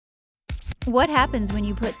What happens when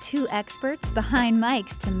you put two experts behind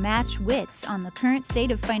mics to match wits on the current state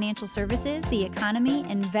of financial services, the economy,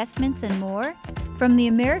 investments, and more? From the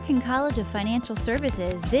American College of Financial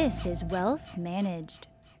Services, this is Wealth Managed.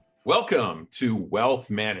 Welcome to Wealth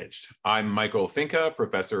Managed. I'm Michael Finca,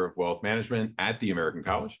 professor of wealth management at the American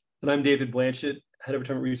College. And I'm David Blanchett, head of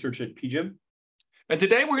retirement research at PGIM. And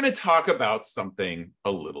today we're going to talk about something a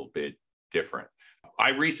little bit different. I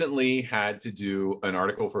recently had to do an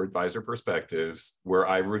article for Advisor Perspectives where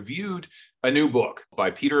I reviewed a new book by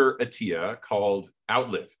Peter Attia called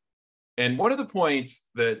Outlive. And one of the points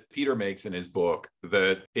that Peter makes in his book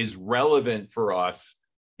that is relevant for us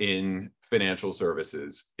in financial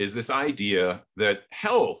services is this idea that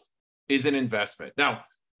health is an investment. Now,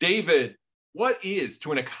 David, what is,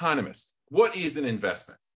 to an economist, what is an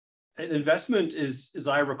investment? An investment is, as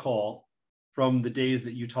I recall, from the days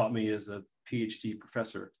that you taught me as a PhD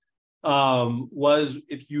professor, was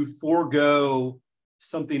if you forego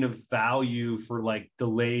something of value for like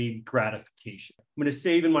delayed gratification. I'm going to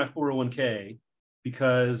save in my 401k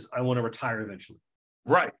because I want to retire eventually.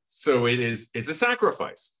 Right. So it's a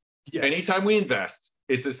sacrifice. Yes. Anytime we invest,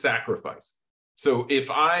 it's a sacrifice. So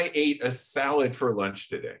if I ate a salad for lunch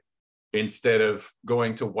today instead of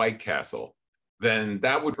going to White Castle, then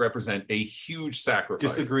that would represent a huge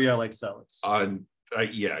sacrifice. Disagree, I like salads.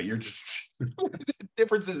 Yeah, you're just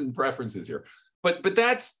differences in preferences here. But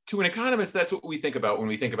that's, to an economist, that's what we think about when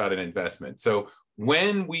we think about an investment. So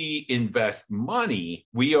when we invest money,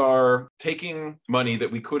 we are taking money that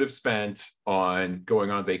we could have spent on going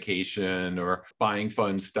on vacation or buying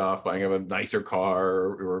fun stuff, buying a nicer car,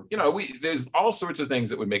 or there's all sorts of things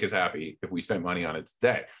that would make us happy if we spent money on it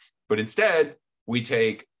today. But instead, we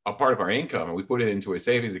take a part of our income and we put it into a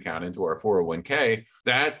savings account, into our 401k.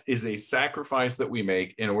 That is a sacrifice that we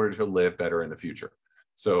make in order to live better in the future.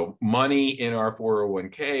 So money in our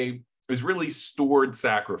 401k is really stored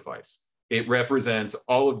sacrifice. It represents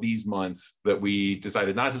all of these months that we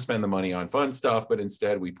decided not to spend the money on fun stuff, but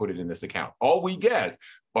instead we put it in this account. All we get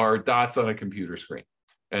are dots on a computer screen,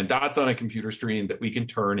 and dots on a computer screen that we can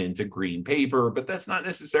turn into green paper, but that's not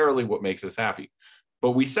necessarily what makes us happy.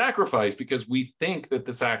 But we sacrifice because we think that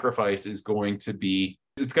the sacrifice is going to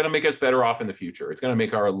make us better off in the future. It's going to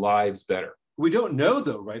make our lives better. We don't know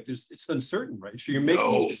though, right? It's uncertain, right? So you're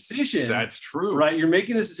making a decision. That's true. Right? You're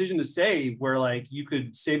making this decision to save where like you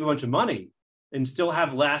could save a bunch of money and still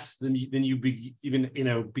have less than you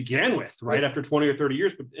began with, right? After 20 or 30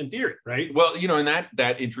 years, but in theory, right? Well, and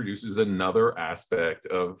that introduces another aspect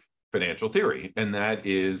of financial theory, and that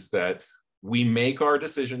is that we make our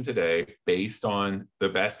decision today based on the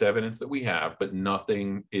best evidence that we have, but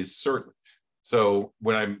nothing is certain. So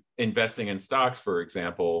when I'm investing in stocks, for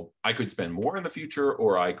example, I could spend more in the future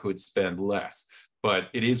or I could spend less. But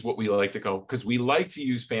it is what we like to call, because we like to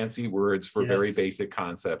use fancy words for very basic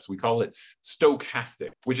concepts. We call it stochastic,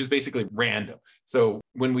 which is basically random. So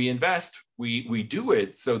when we invest, we do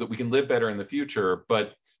it so that we can live better in the future.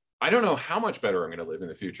 But I don't know how much better I'm going to live in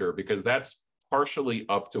the future, because that's partially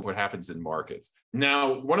up to what happens in markets.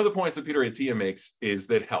 Now, one of the points that Peter Attia makes is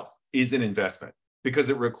that health is an investment because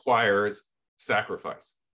it requires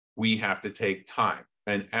sacrifice. We have to take time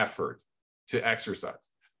and effort to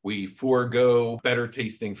exercise. We forego better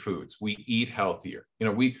tasting foods. We eat healthier.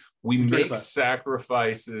 We make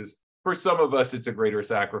sacrifices. For some of us, it's a greater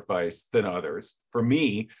sacrifice than others. For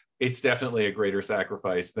me, it's definitely a greater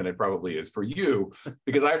sacrifice than it probably is for you,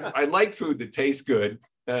 because I like food that tastes good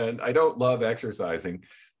and I don't love exercising,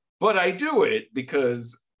 but I do it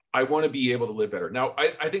because I want to be able to live better. Now,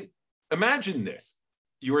 I think, imagine this.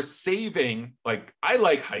 You're saving, like, I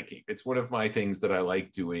like hiking. It's one of my things that I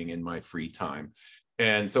like doing in my free time.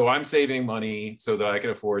 And so I'm saving money so that I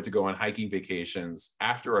can afford to go on hiking vacations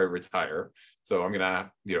after I retire. So I'm going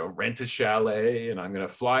to, rent a chalet and I'm going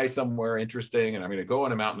to fly somewhere interesting and I'm going to go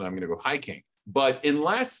on a mountain and I'm going to go hiking. But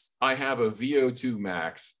unless I have a VO2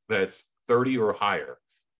 max that's 30 or higher,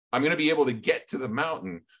 I'm going to be able to get to the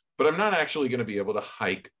mountain, but I'm not actually going to be able to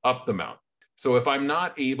hike up the mountain. So if I'm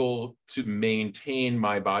not able to maintain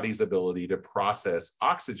my body's ability to process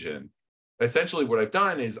oxygen, essentially what I've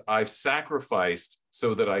done is I've sacrificed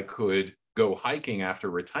so that I could go hiking after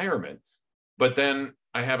retirement. But then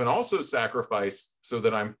I haven't also sacrificed so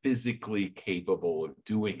that I'm physically capable of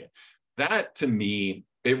doing it. That, to me,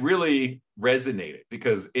 it really resonated,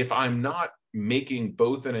 because if I'm not making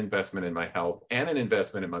both an investment in my health and an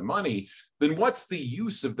investment in my money, then what's the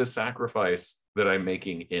use of the sacrifice that I'm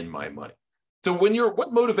making in my money? So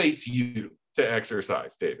what motivates you to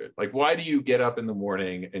exercise, David? Like, why do you get up in the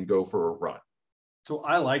morning and go for a run? So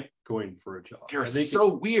I like going for a jog. You're so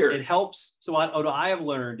weird. It helps. So what I have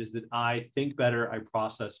learned is that I think better, I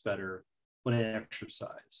process better, when I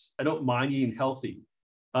exercise. I don't mind eating healthy.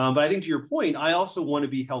 But I think to your point, I also want to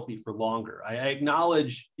be healthy for longer. I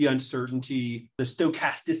acknowledge the uncertainty, the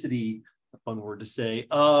stochasticity, a fun word to say,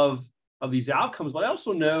 of these outcomes. But I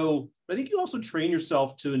also know, I think you also train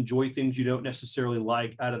yourself to enjoy things you don't necessarily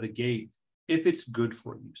like out of the gate if it's good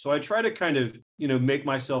for you. So I try to kind of, make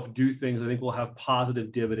myself do things I think will have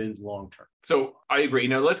positive dividends long term. So I agree.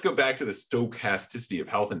 Now let's go back to the stochasticity of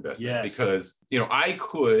health investment, because, I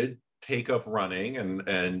could take up running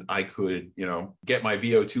and I could, get my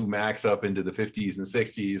VO2 max up into the 50s and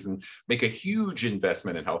 60s and make a huge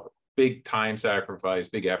investment in health, big time sacrifice,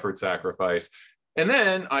 big effort sacrifice. And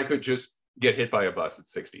then I could just get hit by a bus at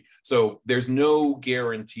 60. So there's no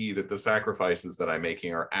guarantee that the sacrifices that I'm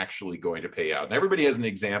making are actually going to pay out. And everybody has an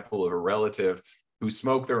example of a relative who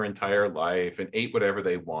smoked their entire life and ate whatever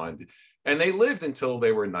they wanted, and they lived until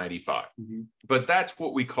they were 95. Mm-hmm. But that's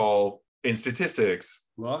what we call, in statistics,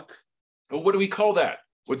 luck. Well, what do we call that?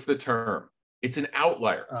 What's the term? It's an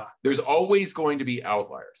outlier. There's always going to be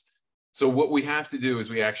outliers. So what we have to do is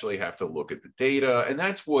we actually have to look at the data, and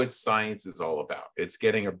that's what science is all about. It's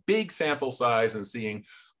getting a big sample size and seeing,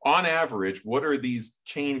 on average, what are these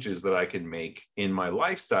changes that I can make in my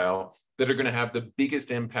lifestyle that are going to have the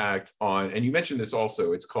biggest impact on, and you mentioned this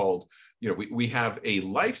also, it's called, we have a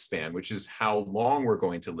lifespan, which is how long we're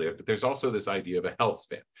going to live, but there's also this idea of a health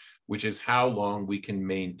span, which is how long we can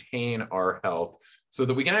maintain our health so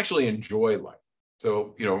that we can actually enjoy life.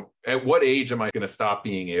 So, at what age am I going to stop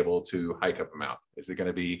being able to hike up a mountain? Is it going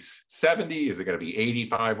to be 70? Is it going to be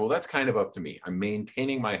 85? Well, that's kind of up to me. I'm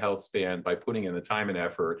maintaining my health span by putting in the time and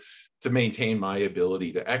effort to maintain my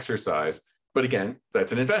ability to exercise. But again,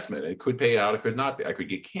 that's an investment. It could pay out. It could not pay. I could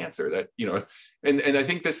get cancer. That, and I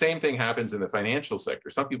think the same thing happens in the financial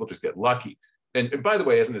sector. Some people just get lucky. And by the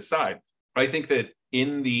way, as an aside, I think that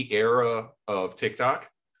in the era of TikTok,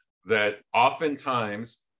 that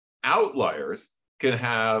oftentimes outliers can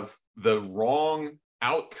have the wrong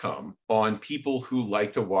outcome on people who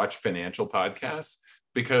like to watch financial podcasts,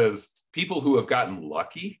 because people who have gotten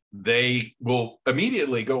lucky, they will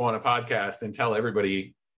immediately go on a podcast and tell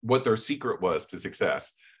everybody what their secret was to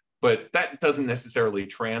success. But that doesn't necessarily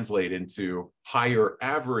translate into higher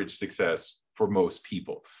average success for most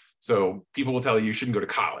people. So people will tell you shouldn't go to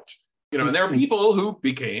college, and there are people who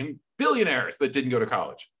became billionaires that didn't go to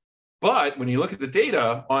college. But when you look at the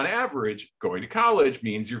data, on average, going to college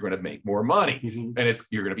means you're going to make more money, mm-hmm. and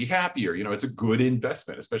you're going to be happier. It's a good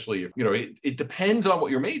investment, especially if, it depends on what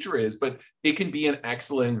your major is, but it can be an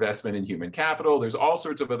excellent investment in human capital. There's all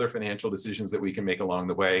sorts of other financial decisions that we can make along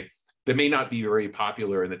the way that may not be very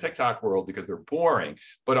popular in the TikTok world because they're boring,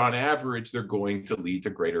 but on average, they're going to lead to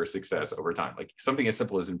greater success over time. Like something as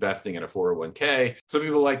simple as investing in a 401k. Some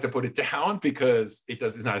people like to put it down because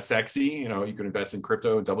it's not sexy. You can invest in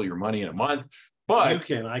crypto and double your money in a month, but I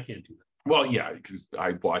can't do that. Well, yeah, because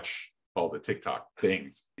I watch all the TikTok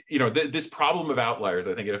things. This problem of outliers,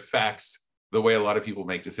 I think it affects the way a lot of people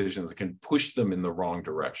make decisions. It can push them in the wrong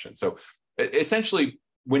direction. So essentially,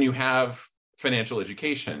 when you have financial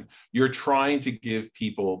education, you're trying to give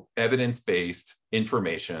people evidence-based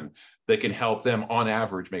information that can help them on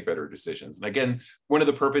average make better decisions. And again, one of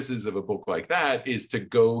the purposes of a book like that is to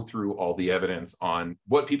go through all the evidence on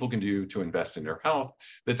what people can do to invest in their health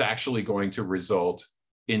that's actually going to result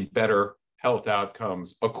in better health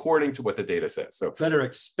outcomes according to what the data says. So better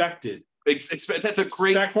expected. That's a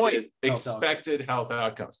great point. Expected health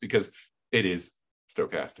outcomes, because it is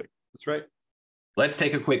stochastic. That's right. Let's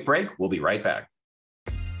take a quick break. We'll be right back.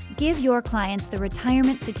 Give your clients the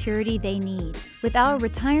retirement security they need with our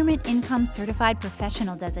Retirement Income Certified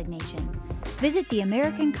Professional designation. Visit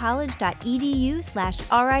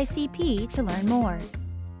theamericancollege.edu/RICP to learn more.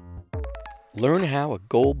 Learn how a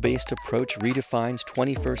goal-based approach redefines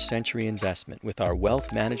 21st century investment with our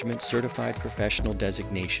Wealth Management Certified Professional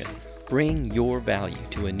designation. Bring your value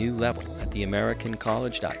to a new level at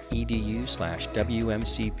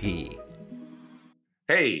theamericancollege.edu/WMCP.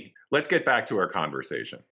 Hey, let's get back to our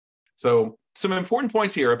conversation. So some important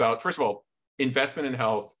points here about, first of all, investment in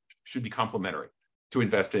health should be complementary to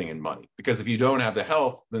investing in money, because if you don't have the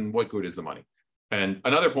health, then what good is the money? And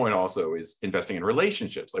another point also is investing in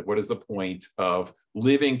relationships. Like, what is the point of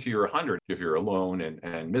living to your 100 if you're alone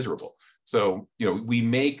and miserable? So, we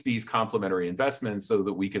make these complementary investments so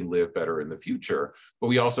that we can live better in the future. But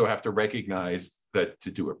we also have to recognize that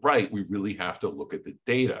to do it right, we really have to look at the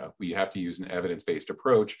data. We have to use an evidence-based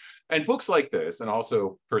approach. And books like this, and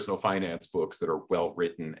also personal finance books that are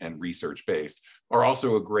well-written and research-based, are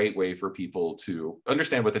also a great way for people to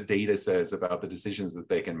understand what the data says about the decisions that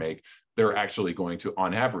they can make that are actually going to,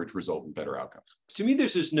 on average, result in better outcomes. To me,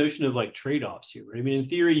 there's this notion of like trade-offs here, right? I mean, in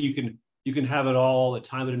theory, you can you can have it all the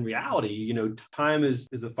time, but in reality, time is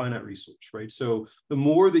a finite resource, right? So the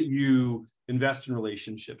more that you invest in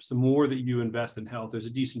relationships, the more that you invest in health, there's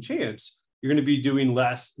a decent chance you're going to be doing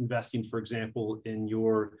less investing, for example, in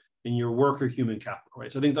your work or human capital,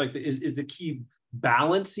 right? So I think is the key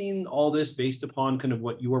balancing all this based upon kind of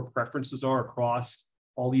what your preferences are across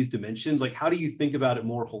all these dimensions. Like, how do you think about it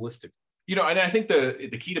more holistically? And I think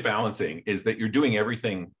the key to balancing is that you're doing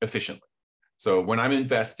everything efficiently. So when I'm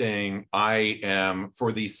investing, I am,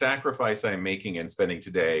 for the sacrifice I'm making and spending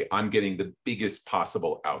today, I'm getting the biggest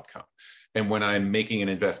possible outcome. And when I'm making an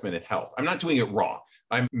investment in health, I'm not doing it raw.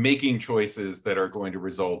 I'm making choices that are going to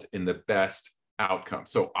result in the best outcome.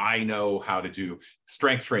 So I know how to do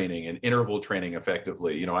strength training and interval training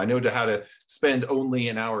effectively. I know how to spend only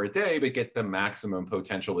an hour a day, but get the maximum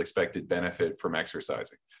potential expected benefit from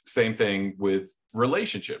exercising. Same thing with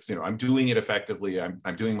relationships. I'm doing it effectively.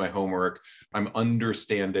 I'm doing my homework. I'm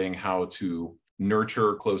understanding how to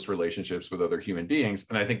nurture close relationships with other human beings.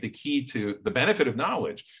 And I think the key to the benefit of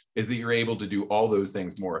knowledge is that you're able to do all those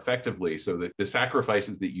things more effectively, so that the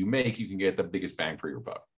sacrifices that you make, you can get the biggest bang for your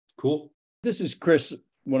buck. Cool. This is Chris,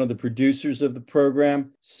 one of the producers of the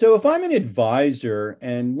program. So if I'm an advisor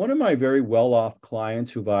and one of my very well-off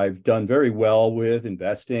clients who I've done very well with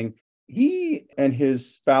investing, he and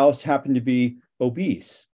his spouse happen to be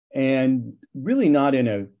obese and really not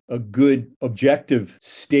in a good objective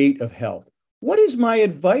state of health. What is my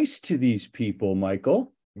advice to these people,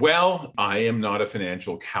 Michael? Well, I am not a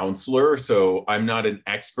financial counselor, so I'm not an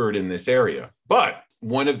expert in this area. But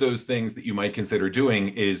one of those things that you might consider doing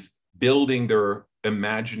is building their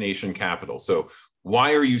imagination capital. So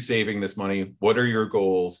why are you saving this money? What are your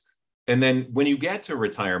goals? And then when you get to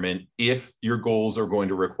retirement, if your goals are going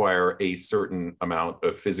to require a certain amount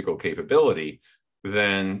of physical capability,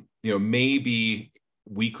 then maybe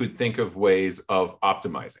we could think of ways of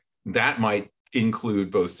optimizing. That might include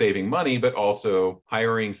both saving money, but also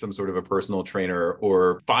hiring some sort of a personal trainer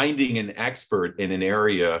or finding an expert in an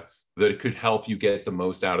area that could help you get the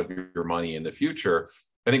most out of your money in the future.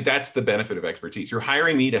 I think that's the benefit of expertise. You're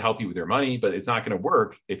hiring me to help you with your money, but it's not going to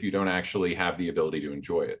work if you don't actually have the ability to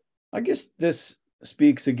enjoy it. I guess this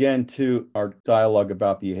speaks again to our dialogue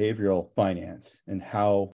about behavioral finance and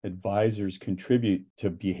how advisors contribute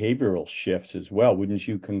to behavioral shifts as well. Wouldn't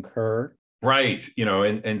you concur? Right.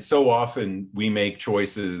 And so often we make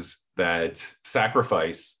choices that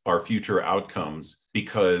sacrifice our future outcomes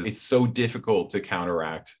because it's so difficult to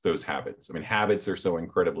counteract those habits. I mean, habits are so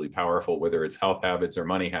incredibly powerful, whether it's health habits or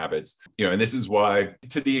money habits, and this is why,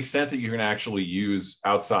 to the extent that you can actually use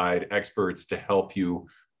outside experts to help you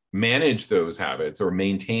manage those habits or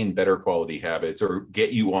maintain better quality habits or get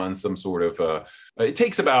you on some sort of it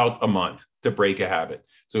takes about a month to break a habit.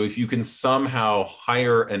 So if you can somehow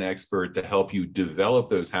hire an expert to help you develop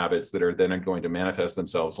those habits that are then going to manifest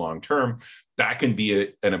themselves long term, that can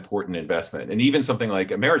be an important investment. And even something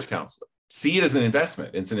like a marriage counselor, see it as an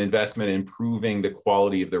investment. It's an investment in improving the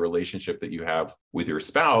quality of the relationship that you have with your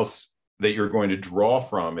spouse that you're going to draw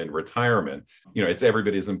from in retirement. It's every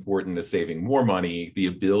bit as important as saving more money, the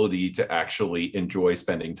ability to actually enjoy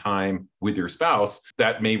spending time with your spouse.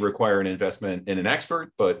 That may require an investment in an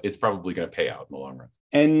expert, but it's probably going to pay out in the long run.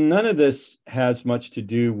 And none of this has much to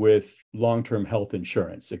do with long-term health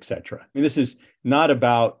insurance, et cetera. I mean, this is not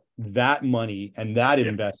about that money and that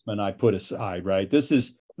investment I put aside, right? This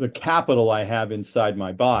is the capital I have inside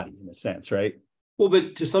my body, in a sense, right? Well,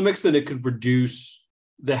 but to some extent, it could reduce,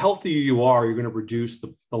 the healthier you are, you're going to reduce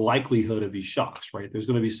the likelihood of these shocks, right? There's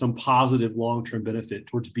going to be some positive long-term benefit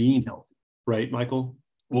towards being healthy, right, Michael?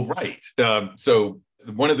 Well, right. So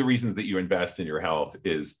one of the reasons that you invest in your health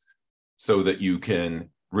is so that you can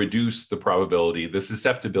reduce the probability, the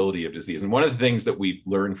susceptibility of disease. And one of the things that we've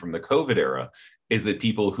learned from the COVID era is that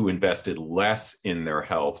people who invested less in their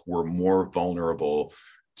health were more vulnerable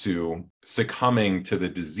to succumbing to the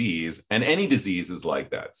disease, and any disease is like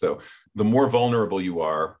that. So the more vulnerable you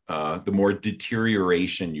are, the more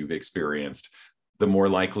deterioration you've experienced, the more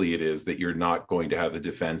likely it is that you're not going to have the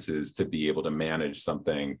defenses to be able to manage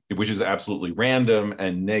something which is absolutely random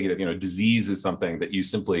and negative. Disease is something that you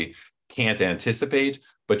simply can't anticipate,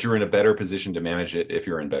 but you're in a better position to manage it if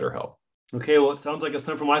you're in better health. Okay, well, it sounds like it's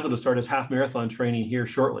time for Michael to start his half marathon training here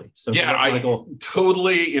shortly. So yeah, Michael.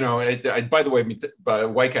 Totally. By the way,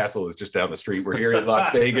 White Castle is just down the street. We're here in Las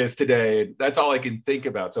Vegas today. That's all I can think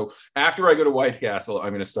about. So after I go to White Castle,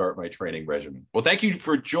 I'm going to start my training regimen. Well, thank you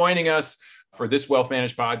for joining us for this Wealth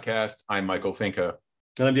Managed podcast. I'm Michael Finca.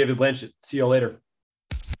 And I'm David Blanchett. See you all later.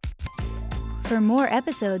 For more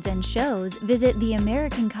episodes and shows, visit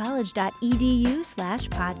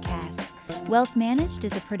theamericancollege.edu/podcasts. Wealth Managed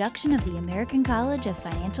is a production of the American College of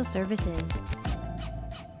Financial Services.